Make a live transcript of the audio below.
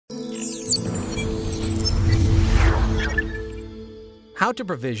How to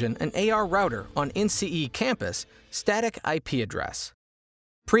provision an AR router on NCE-Campus static IP address.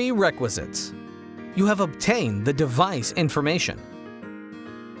 Prerequisites. You have obtained the device information.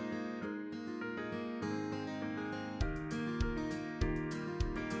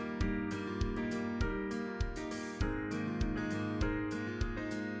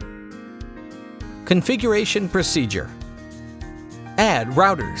 Configuration procedure. Add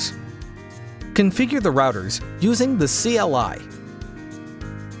routers. Configure the routers using the CLI.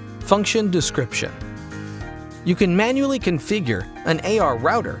 Function description. You can manually configure an AR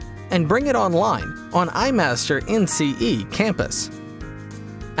router and bring it online on iMaster NCE-Campus.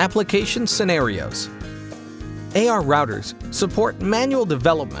 Application scenarios. AR routers support manual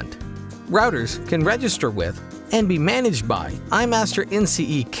development. Routers can register with and be managed by iMaster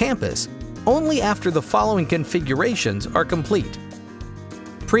NCE-Campus only after the following configurations are complete.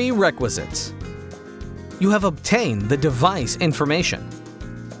 Prerequisites. You have obtained the device information.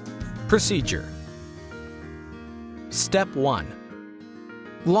 Procedure. Step 1.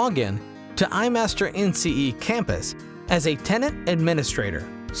 Log in to iMaster NCE-Campus as a tenant administrator.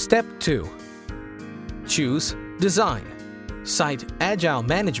 Step 2. Choose Design, Site Agile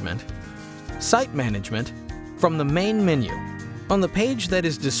Management, Site Management from the main menu. On the page that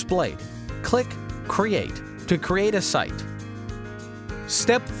is displayed, click Create to create a site.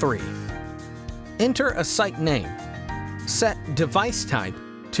 Step 3. Enter a site name. Set device type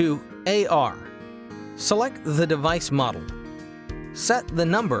to AR. Select the device model. Set the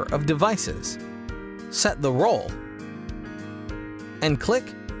number of devices. Set the role. And click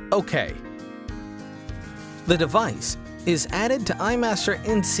OK. The device is added to iMaster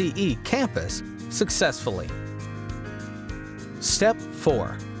NCE-Campus successfully. Step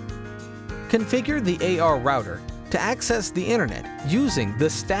 4. Configure the AR router to access the Internet using the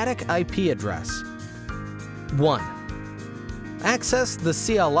static IP address. 1. Access the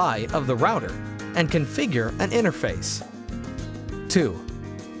CLI of the router and configure an interface. 2.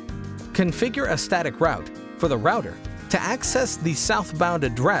 Configure a static route for the router to access the southbound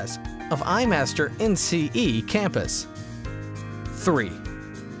address of iMaster NCE-Campus. 3.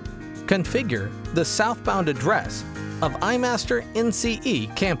 Configure the southbound address of iMaster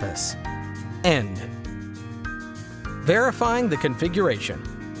NCE-Campus. End. Verifying the configuration.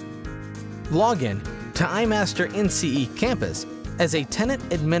 Log in to iMaster NCE-Campus as a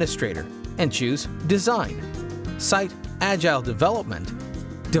tenant administrator and choose Design, Site Agile Development,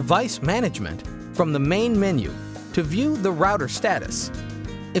 Device Management from the main menu to view the router status.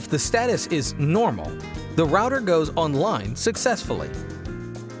 If the status is normal, the router goes online successfully.